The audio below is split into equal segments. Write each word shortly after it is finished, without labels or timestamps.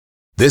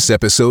This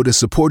episode is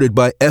supported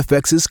by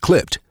FX's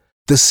Clipped,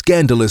 the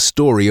scandalous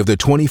story of the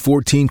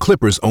 2014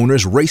 Clippers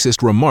owner's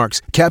racist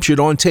remarks captured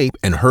on tape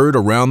and heard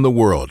around the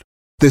world.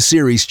 The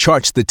series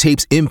charts the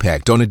tape's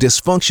impact on a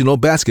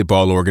dysfunctional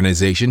basketball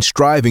organization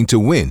striving to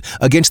win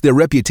against their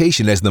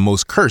reputation as the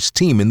most cursed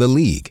team in the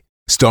league.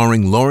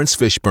 Starring Lawrence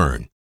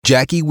Fishburne,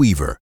 Jackie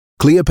Weaver,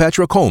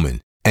 Cleopatra Coleman,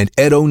 and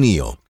Ed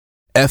O'Neill.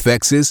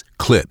 FX's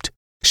Clipped,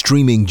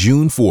 streaming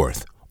June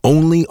 4th,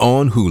 only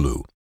on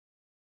Hulu.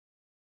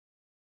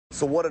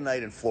 So what a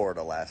night in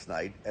Florida last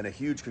night, and a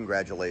huge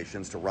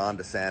congratulations to Ron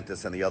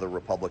DeSantis and the other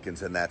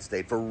Republicans in that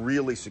state for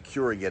really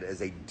securing it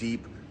as a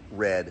deep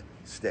red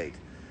state.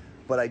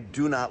 But I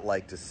do not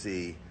like to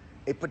see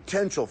a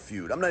potential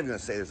feud. I'm not even going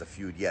to say there's a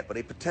feud yet, but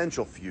a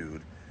potential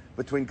feud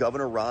between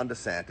Governor Ron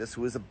DeSantis,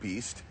 who is a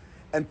beast,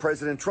 and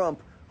President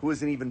Trump, who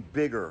is an even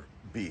bigger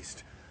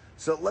beast.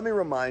 So let me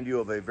remind you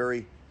of a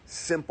very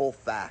simple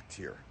fact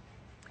here.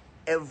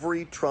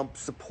 Every Trump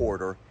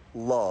supporter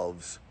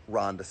loves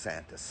Ron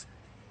DeSantis.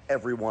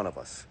 Every one of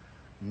us.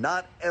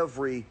 Not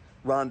every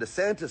Ron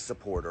DeSantis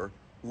supporter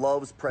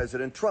loves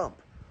President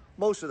Trump.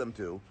 Most of them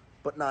do,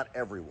 but not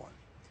everyone.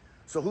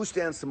 So who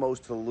stands the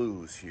most to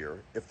lose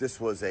here if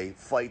this was a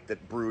fight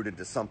that brewed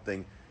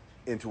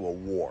into a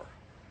war?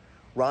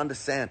 Ron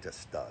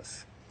DeSantis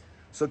does.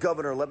 So,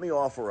 Governor, let me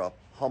offer up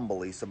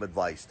humbly some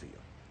advice to you.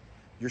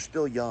 You're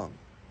still young.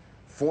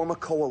 Form a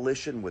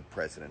coalition with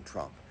President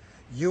Trump.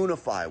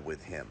 Unify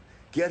with him.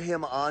 Get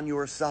him on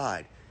your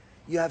side.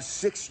 You have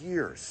 6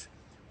 years.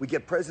 We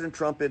get President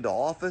Trump into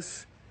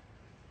office,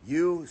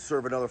 you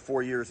serve another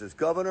 4 years as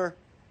governor,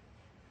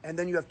 and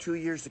then you have 2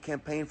 years to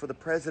campaign for the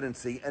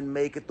presidency and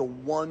make it the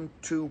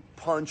 1-2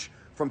 punch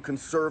from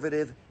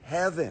conservative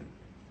heaven.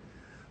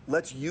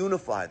 Let's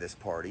unify this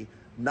party,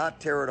 not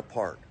tear it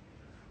apart.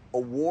 A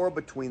war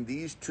between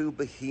these two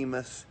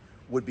behemoths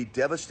would be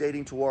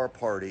devastating to our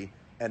party,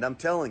 and I'm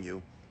telling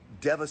you,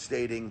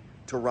 devastating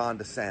to Ron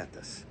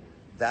DeSantis.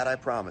 That I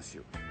promise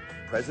you.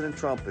 President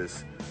Trump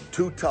is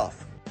too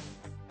tough.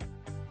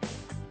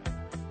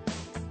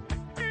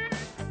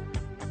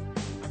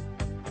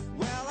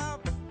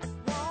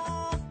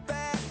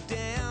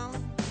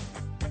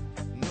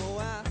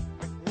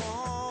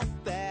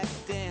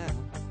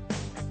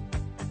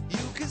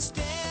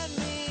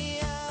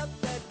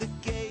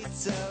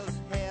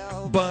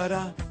 But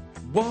I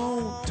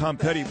won't. Tom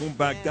Petty won't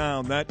back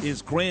down. That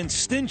is Grant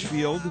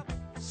Stinchfield,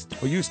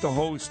 who used to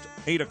host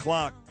 8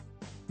 o'clock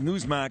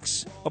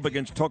Newsmax up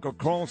against Tucker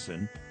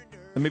Carlson.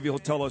 And maybe he'll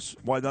tell us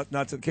why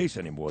that's the case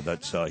anymore.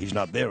 That's he's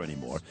not there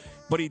anymore.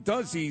 But he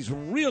does these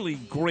really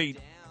great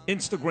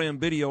Instagram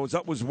videos.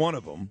 That was one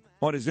of them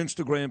on his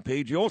Instagram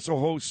page. He also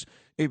hosts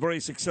a very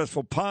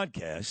successful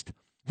podcast.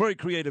 Very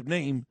creative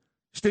name,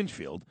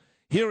 Stinchfield.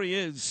 Here he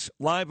is,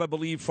 live, I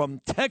believe, from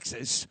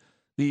Texas.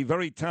 The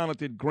very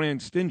talented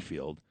Grant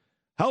Stinchfield.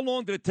 How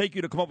long did it take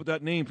you to come up with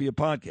that name for your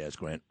podcast,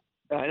 Grant?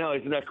 I know,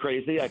 isn't that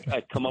crazy?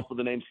 I come up with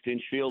the name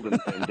Stinchfield,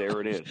 and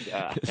there it is.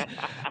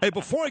 Hey,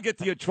 before I get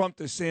to your Trump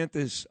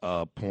DeSantis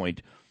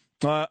point,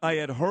 I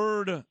had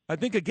heard, I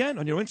think again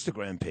on your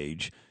Instagram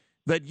page,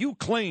 that you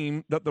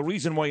claim that the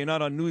reason why you're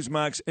not on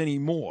Newsmax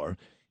anymore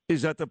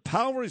is that the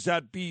powers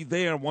that be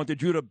there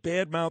wanted you to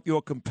badmouth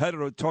your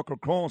competitor, Tucker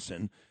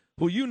Carlson,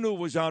 who you knew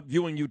was out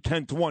viewing you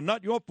 10-1.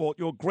 Not your fault.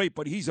 You're great,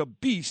 but he's a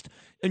beast.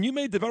 And you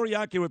made the very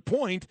accurate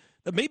point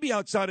that maybe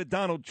outside of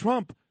Donald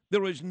Trump,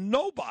 there is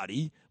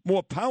nobody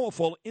more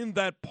powerful in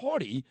that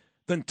party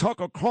than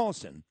Tucker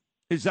Carlson.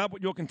 Is that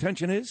what your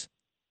contention is?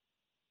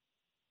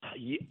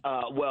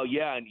 Well,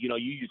 yeah, and, you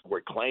used the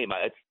word claim.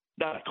 It's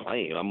not a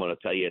claim. I'm going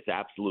to tell you it's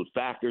absolute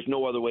fact. There's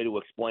no other way to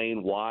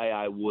explain why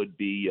I would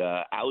be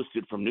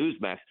ousted from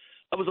Newsmax.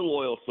 I was a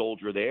loyal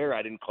soldier there.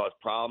 I didn't cause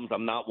problems.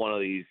 I'm not one of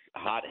these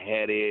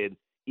hot-headed,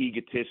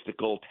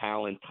 egotistical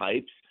talent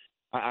types.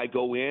 I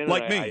go in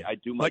like and me. I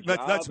do my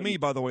job. That's me,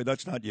 by the way.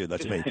 That's not you.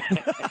 That's me.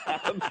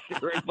 I'm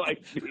sure it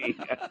might be.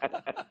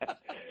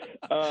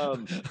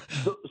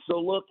 So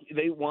look,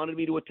 they wanted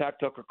me to attack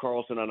Tucker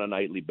Carlson on a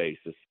nightly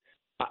basis.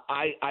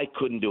 I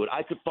couldn't do it.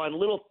 I could find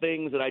little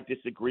things that I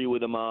disagree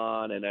with him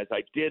on, and as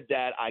I did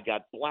that, I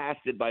got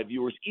blasted by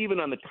viewers, even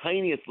on the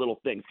tiniest little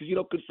things.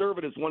 Because,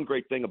 conservatives, one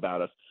great thing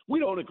about us, we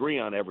don't agree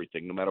on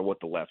everything, no matter what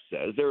the left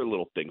says. There are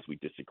little things we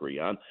disagree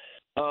on.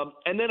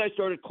 And then I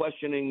started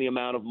questioning the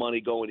amount of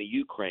money going to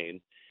Ukraine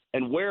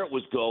and where it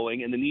was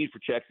going and the need for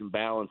checks and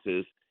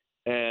balances.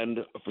 And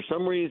for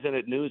some reason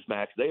at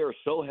Newsmax, they are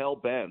so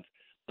hell-bent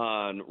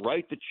on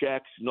write the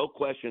checks, no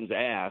questions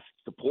asked,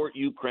 support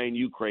Ukraine,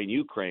 Ukraine,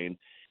 Ukraine,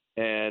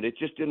 and it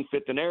just didn't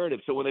fit the narrative.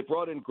 So when they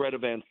brought in Greta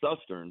Van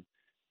Susteren,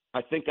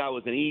 I think I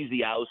was an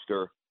easy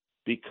ouster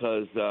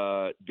because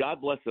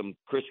God bless him,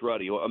 Chris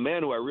Ruddy, a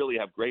man who I really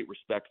have great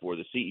respect for,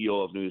 the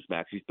CEO of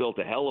Newsmax. He's built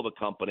a hell of a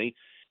company.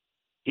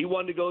 He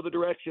wanted to go the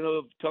direction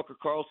of Tucker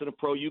Carlson and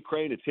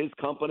pro-Ukraine. It's his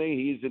company.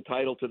 He's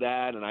entitled to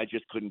that, and I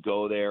just couldn't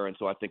go there. And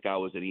so I think I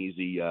was an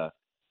easy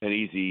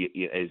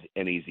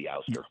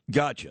ouster.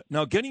 Gotcha.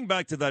 Now, getting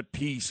back to that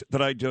piece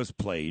that I just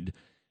played,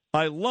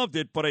 I loved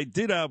it, but I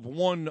did have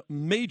one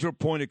major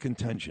point of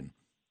contention.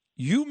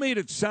 You made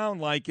it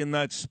sound like in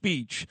that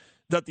speech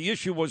that the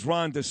issue was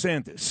Ron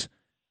DeSantis.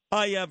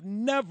 I have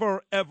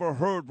never, ever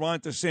heard Ron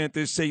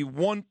DeSantis say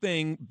one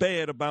thing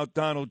bad about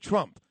Donald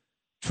Trump.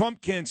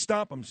 Trump can't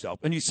stop himself.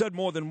 And you said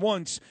more than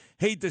once,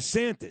 hey,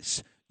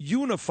 DeSantis,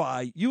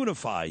 unify.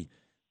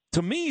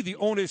 To me, the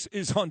onus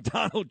is on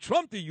Donald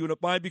Trump to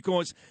unify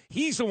because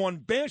he's the one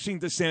bashing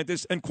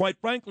DeSantis and, quite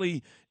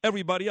frankly,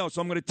 everybody else.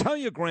 So I'm going to tell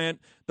you, Grant,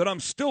 that I'm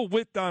still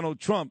with Donald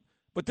Trump,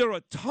 but there are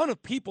a ton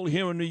of people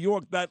here in New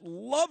York that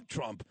love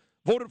Trump,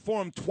 voted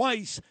for him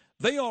twice.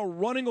 They are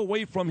running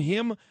away from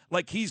him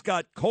like he's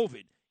got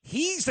COVID.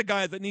 He's the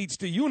guy that needs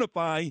to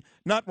unify,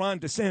 not Ron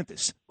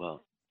DeSantis.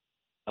 Well,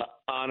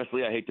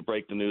 honestly, I hate to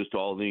break the news to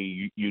all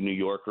you New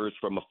Yorkers.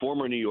 From a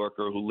former New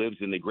Yorker who lives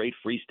in the great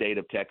free state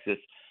of Texas,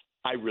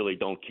 I really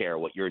don't care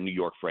what your New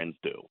York friends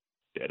do.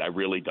 I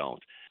really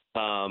don't.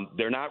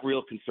 They're not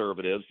real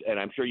conservatives, and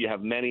I'm sure you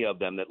have many of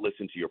them that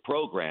listen to your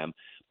program.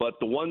 But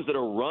the ones that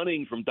are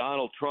running from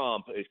Donald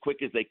Trump as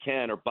quick as they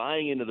can are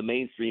buying into the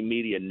mainstream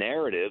media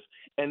narrative,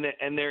 and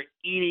they're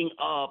eating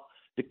up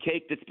the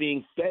cake that's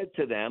being fed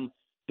to them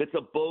that's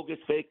a bogus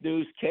fake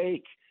news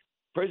cake.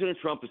 President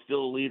Trump is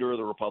still a leader of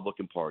the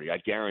Republican Party. I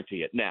guarantee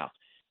it. Now,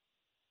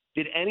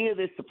 did any of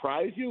this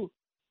surprise you?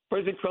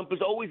 President Trump has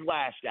always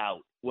lashed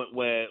out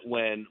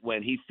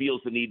when he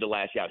feels the need to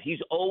lash out. He's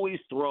always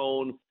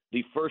thrown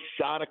the first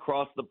shot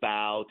across the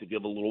bow to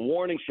give a little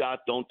warning shot.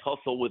 Don't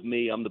tussle with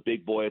me. I'm the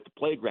big boy at the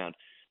playground.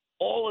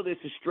 All of this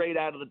is straight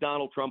out of the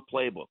Donald Trump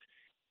playbook.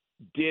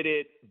 Did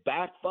it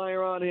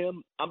backfire on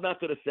him? I'm not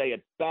going to say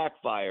it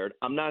backfired.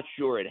 I'm not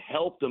sure it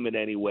helped him in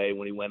any way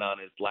when he went on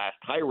his last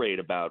tirade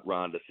about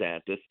Ron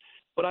DeSantis.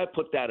 But I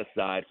put that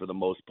aside for the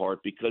most part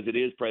because it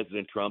is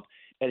President Trump,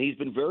 and he's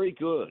been very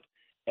good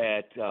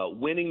at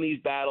winning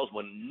these battles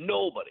when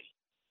nobody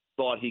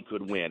thought he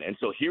could win. And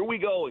so here we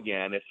go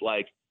again. It's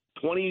like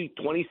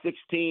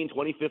 2016,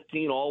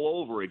 2015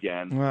 all over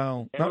again.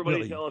 Well, everybody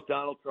really. tell us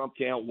Donald Trump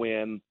can't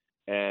win,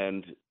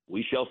 and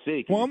we shall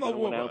see. Well,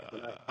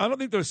 I don't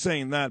think they're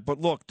saying that.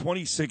 But look,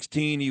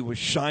 2016, he was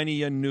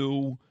shiny and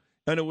new,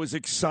 and it was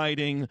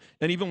exciting.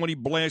 And even when he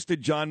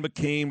blasted John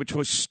McCain, which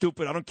was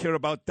stupid, I don't care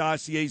about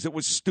dossiers. It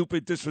was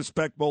stupid,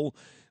 disrespectful.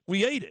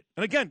 We ate it.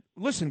 And again,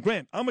 listen,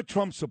 Grant, I'm a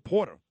Trump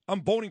supporter.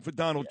 I'm voting for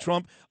Donald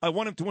Trump. I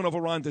want him to win over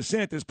Ron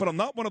DeSantis, but I'm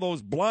not one of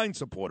those blind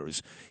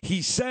supporters.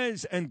 He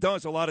says and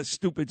does a lot of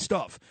stupid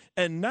stuff.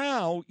 And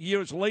now,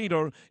 years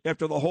later,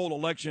 after the whole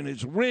election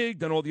is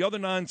rigged and all the other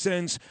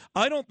nonsense,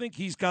 I don't think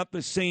he's got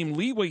the same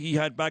leeway he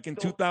had back in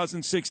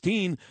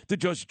 2016 to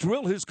just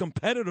drill his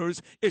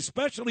competitors,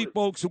 especially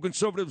folks who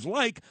conservatives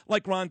like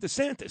Ron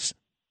DeSantis.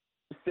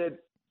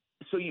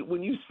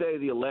 When you say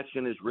the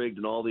election is rigged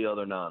and all the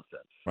other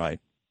nonsense, right?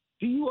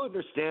 Do you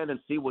understand and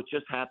see what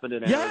just happened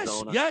in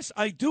Arizona? Yes,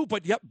 I do.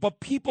 But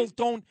people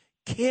don't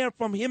care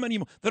from him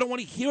anymore. They don't want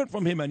to hear it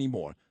from him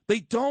anymore. They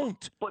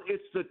don't. But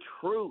it's the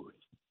truth.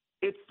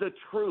 It's the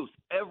truth.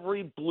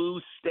 Every blue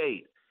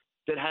state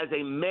that has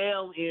a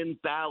mail-in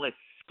ballot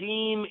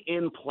scheme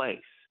in place,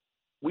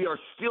 we are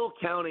still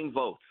counting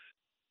votes.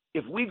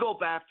 If we go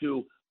back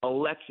to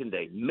Election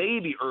Day,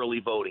 maybe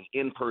early voting,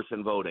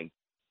 in-person voting,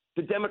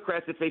 the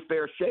Democrats, it's a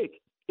fair shake.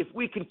 If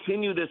we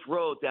continue this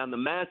road down the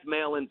mass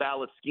mail-in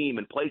ballot scheme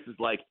in places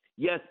like,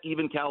 yes,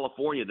 even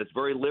California, that's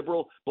very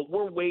liberal, but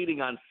we're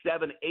waiting on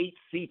 7-8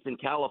 seats in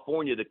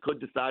California that could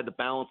decide the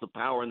balance of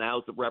power in the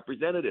House of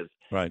Representatives.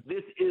 Right.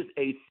 This is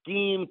a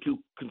scheme to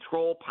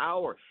control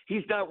power.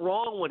 He's not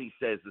wrong when he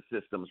says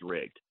the system's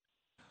rigged.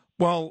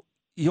 Well,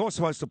 he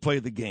also has to play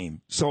the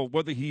game. So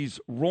whether he's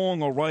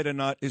wrong or right or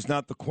not is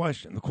not the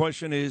question. The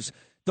question is,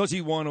 does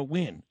he want to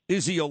win?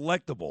 Is he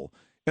electable?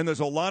 And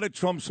there's a lot of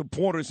Trump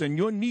supporters, and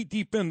you're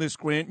knee-deep in this,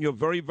 Grant. You're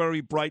very,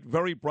 very bright,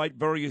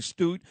 very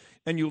astute,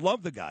 and you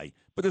love the guy.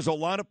 But there's a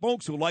lot of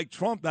folks who like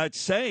Trump that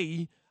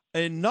say,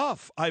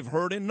 enough, I've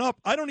heard enough.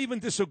 I don't even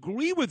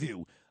disagree with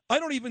you. I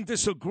don't even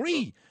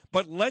disagree.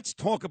 But let's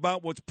talk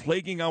about what's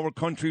plaguing our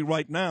country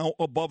right now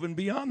above and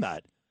beyond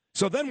that.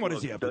 So then what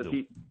does he have to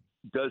do?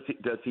 Does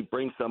he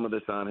bring some of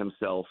this on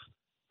himself?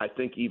 I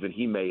think even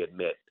he may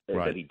admit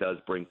that he does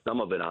bring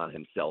some of it on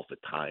himself at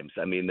times.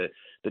 I mean,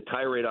 the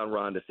tirade on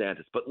Ron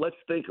DeSantis. But let's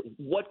think,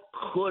 what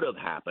could have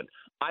happened?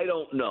 I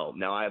don't know.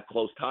 Now, I have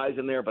close ties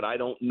in there, but I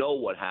don't know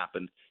what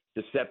happened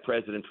to set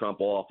President Trump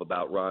off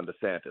about Ron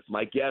DeSantis.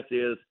 My guess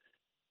is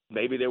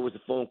maybe there was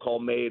a phone call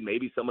made.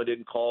 Maybe someone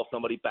didn't call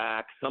somebody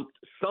back.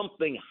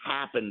 Something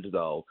happened,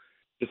 though,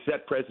 to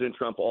set President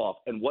Trump off.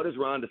 And what is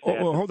Ron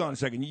DeSantis? Oh, hold on a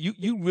second.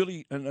 You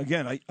really, and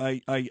again,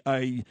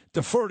 I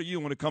defer to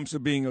you when it comes to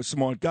being a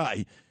smart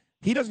guy.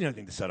 He doesn't need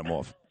anything to set him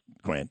off,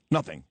 Grant.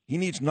 Nothing. He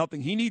needs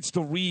nothing. He needs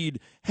to read,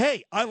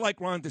 hey, I like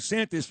Ron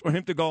DeSantis, for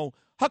him to go,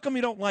 how come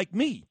you don't like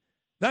me?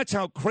 That's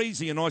how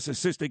crazy and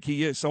narcissistic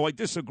he is. So I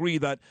disagree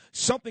that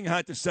something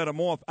had to set him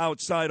off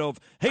outside of,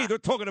 hey, they're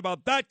talking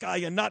about that guy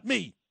and not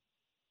me.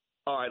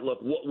 All right, look,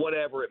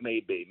 whatever it may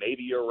be.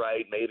 Maybe you're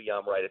right. Maybe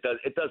I'm right.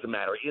 It doesn't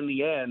matter. In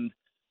the end,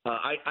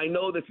 I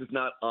know this is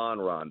not on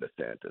Ron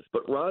DeSantis,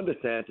 but Ron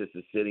DeSantis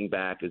is sitting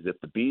back as if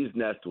the bee's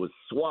nest was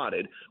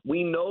swatted.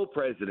 We know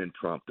President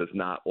Trump does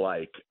not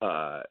like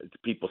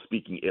people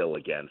speaking ill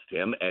against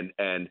him,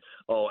 and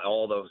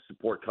all the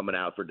support coming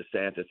out for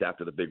DeSantis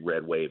after the big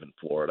red wave in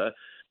Florida.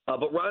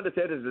 But Ron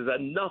DeSantis has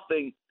done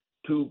nothing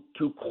to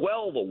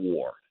quell the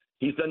war.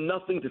 He's done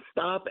nothing to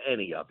stop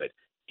any of it.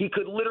 He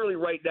could literally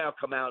right now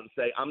come out and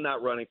say, I'm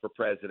not running for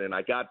president.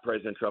 I got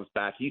President Trump's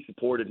back. He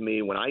supported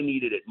me when I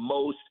needed it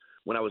most.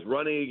 When I was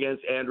running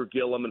against Andrew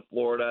Gillum in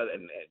Florida,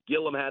 and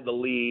Gillum had the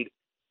lead,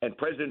 and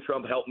President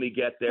Trump helped me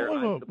get there.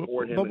 I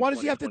support him. But why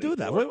does he have to do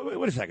that?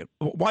 Wait a second.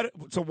 Why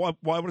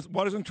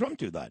doesn't Trump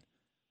do that?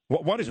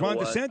 Why does Ron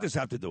DeSantis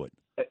have to do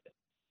it?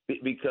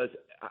 Because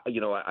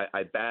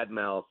I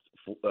badmouth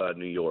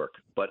New York,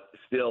 but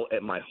still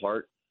at my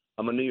heart,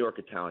 I'm a New York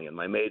Italian.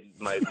 My mom's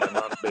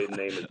maiden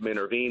name is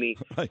Minervini,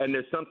 right. And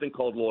there's something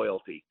called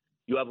loyalty.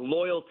 You have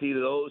loyalty to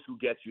those who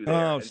get you there.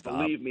 Oh, and stop.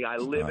 Believe me, I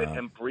live it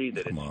and breathe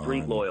it. It's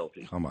street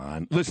loyalty. Come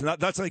on. Listen,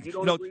 that's like, you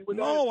don't agree with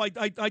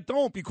that? I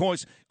don't,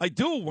 because I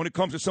do when it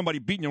comes to somebody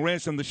beating your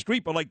ass on the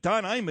street. But like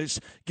Don Imus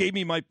gave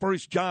me my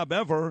first job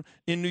ever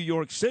in New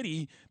York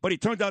City, but he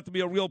turned out to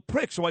be a real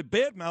prick. So I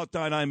badmouthed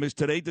Don Imus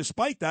today.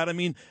 Despite that, I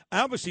mean,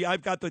 obviously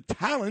I've got the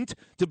talent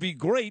to be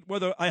great,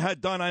 whether I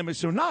had Don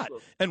Imus or not.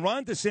 And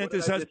Ron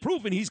DeSantis has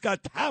proven he's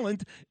got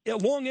talent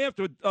long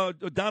after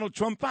Donald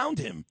Trump found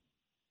him.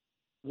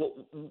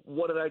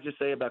 What did I just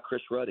say about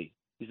Chris Ruddy?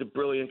 He's a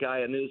brilliant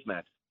guy at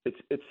Newsmax.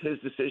 It's his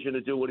decision to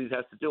do what he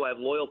has to do. I have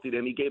loyalty to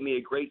him. He gave me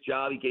a great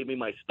job. He gave me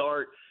my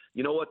start.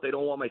 You know what? They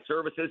don't want my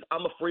services.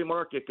 I'm a free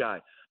market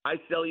guy. I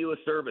sell you a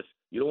service.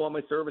 You don't want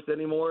my service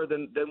anymore,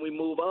 then we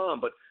move on.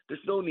 But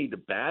there's no need to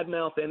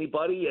badmouth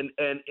anybody.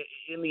 And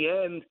in the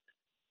end,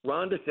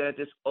 Ron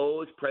DeSantis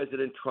owes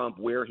President Trump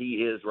where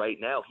he is right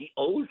now. He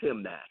owes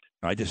him that.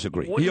 I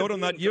disagree. He owed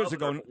him that years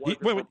ago.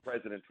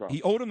 President Trump.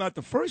 He owed him that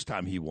the first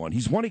time he won.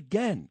 He's won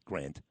again,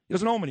 Grant. He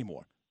doesn't owe him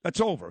anymore. That's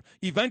over.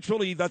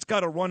 Eventually, that's got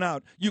to run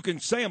out. You can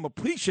say I'm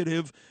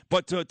appreciative,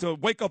 but to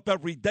wake up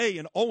every day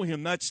and owe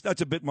him, that's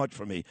a bit much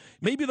for me.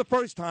 Maybe the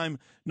first time,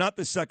 not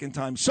the second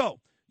time. So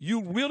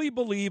you really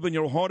believe in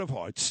your heart of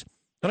hearts,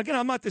 and again,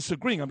 I'm not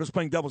disagreeing. I'm just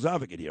playing devil's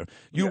advocate here.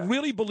 You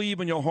really believe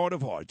in your heart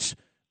of hearts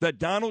that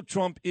Donald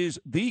Trump is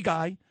the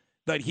guy,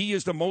 that he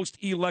is the most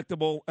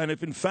electable, and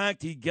if, in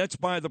fact, he gets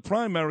by the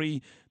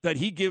primary, that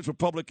he gives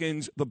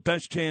Republicans the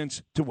best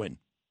chance to win.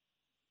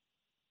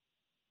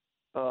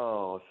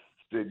 Oh,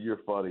 Sid, you're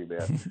funny,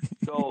 man.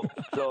 So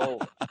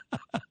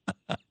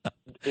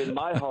in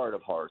my heart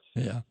of hearts,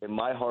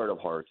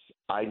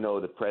 I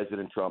know that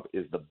President Trump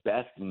is the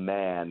best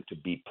man to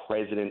be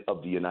president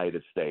of the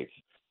United States.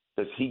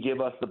 Does he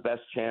give us the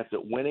best chance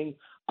at winning?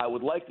 I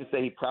would like to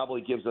say he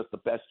probably gives us the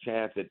best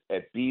chance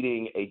at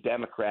beating a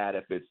Democrat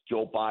if it's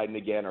Joe Biden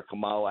again or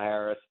Kamala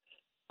Harris.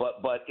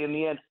 But in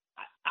the end,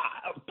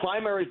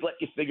 primaries let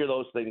you figure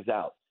those things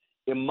out.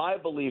 In my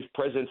belief,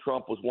 President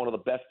Trump was one of the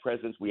best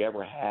presidents we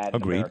ever had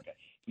in America.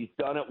 He's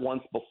done it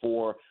once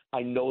before.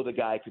 I know the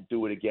guy could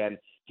do it again.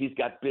 He's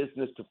got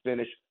business to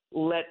finish.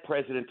 Let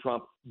President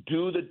Trump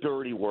do the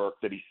dirty work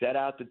that he set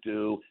out to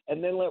do,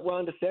 and then let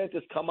Ron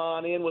DeSantis come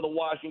on in with a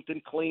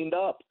Washington cleaned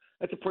up.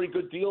 That's a pretty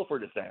good deal for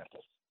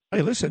DeSantis.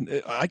 Hey,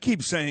 listen, I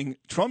keep saying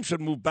Trump should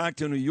move back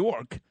to New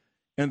York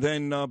and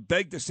then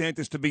beg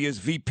DeSantis to be his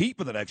VP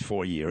for the next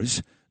 4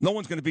 years. No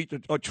one's going to beat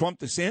a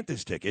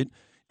Trump-DeSantis ticket.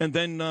 And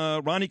then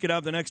Ronnie could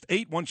have the next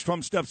 8 once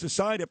Trump steps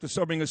aside after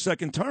serving a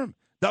second term.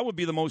 That would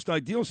be the most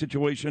ideal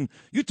situation.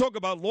 You talk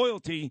about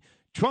loyalty.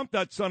 Trump,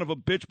 that son of a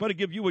bitch, better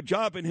give you a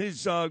job in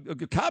his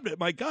cabinet.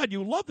 My God,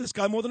 you love this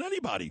guy more than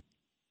anybody.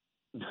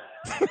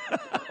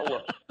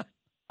 Look,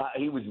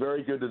 he was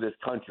very good to this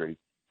country.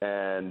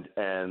 And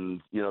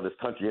this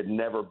country had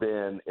never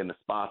been in the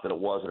spot that it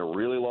was in a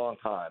really long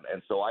time.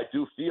 And so I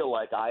do feel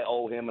like I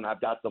owe him, and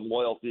I've got some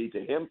loyalty to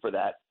him for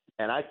that.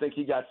 And I think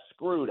he got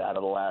screwed out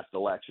of the last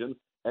election.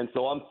 And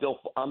so I'm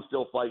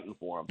still fighting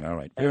for him. All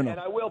right. And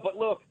I will. But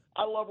look,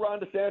 I love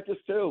Ron DeSantis,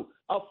 too.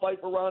 I'll fight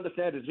for Ron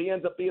DeSantis. If he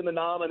ends up being the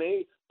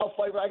nominee, I'll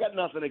fight. I got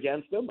nothing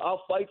against him.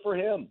 I'll fight for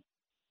him.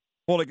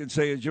 All I can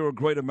say is you're a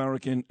great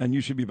American, and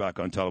you should be back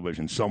on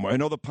television somewhere. I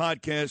know the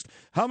podcast.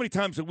 How many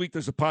times a week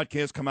does the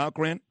podcast come out,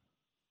 Grant?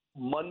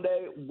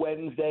 Monday,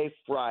 Wednesday,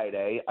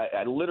 Friday.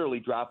 I literally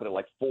drop it at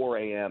like 4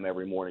 a.m.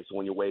 every morning. So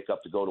when you wake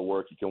up to go to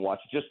work, you can watch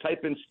it. Just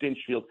type in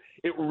Stinchfield.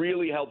 It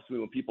really helps me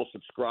when people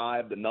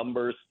subscribe, the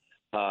numbers.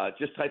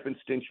 Just type in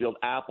Stinchfield,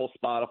 Apple,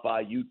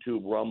 Spotify,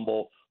 YouTube,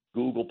 Rumble,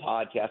 Google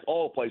Podcasts,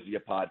 all places you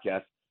get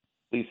podcasts.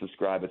 Please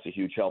subscribe. It's a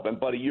huge help. And,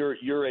 buddy,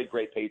 you're a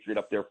great patriot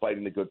up there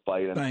fighting the good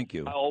fight. And thank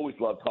you. I always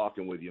love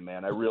talking with you,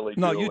 man. I really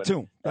do. No, you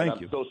too. Thank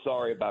you. I'm so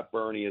sorry about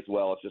Bernie as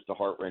well. It's just a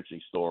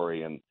heart-wrenching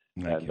story. And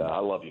I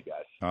love you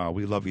guys.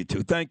 We love you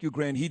too. Thank you,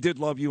 Grant. He did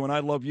love you, and I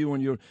love you,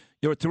 and you're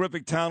a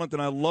terrific talent,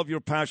 and I love your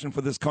passion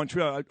for this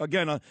country.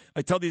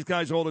 I tell these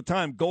guys all the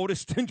time, go to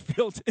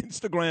Stinchfield's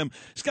Instagram.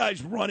 This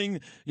guy's running.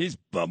 His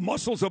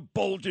muscles are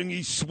bulging.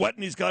 He's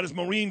sweating. He's got his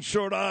Marine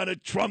shirt on.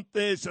 And Trump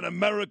this and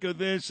America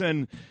this,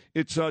 and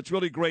it's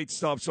really great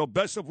stuff. So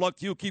best of luck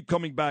to you. Keep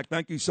coming back.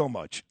 Thank you so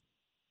much.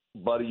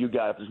 Buddy, you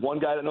got it. If there's one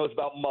guy that knows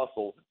about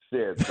muscles,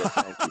 it's Sid. So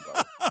thank you,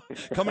 buddy.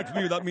 Coming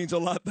from you, that means a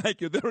lot.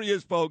 Thank you. There he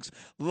is, folks,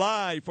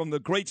 live from the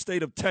great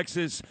state of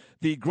Texas,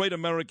 the great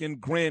American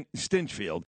Grant Stinchfield.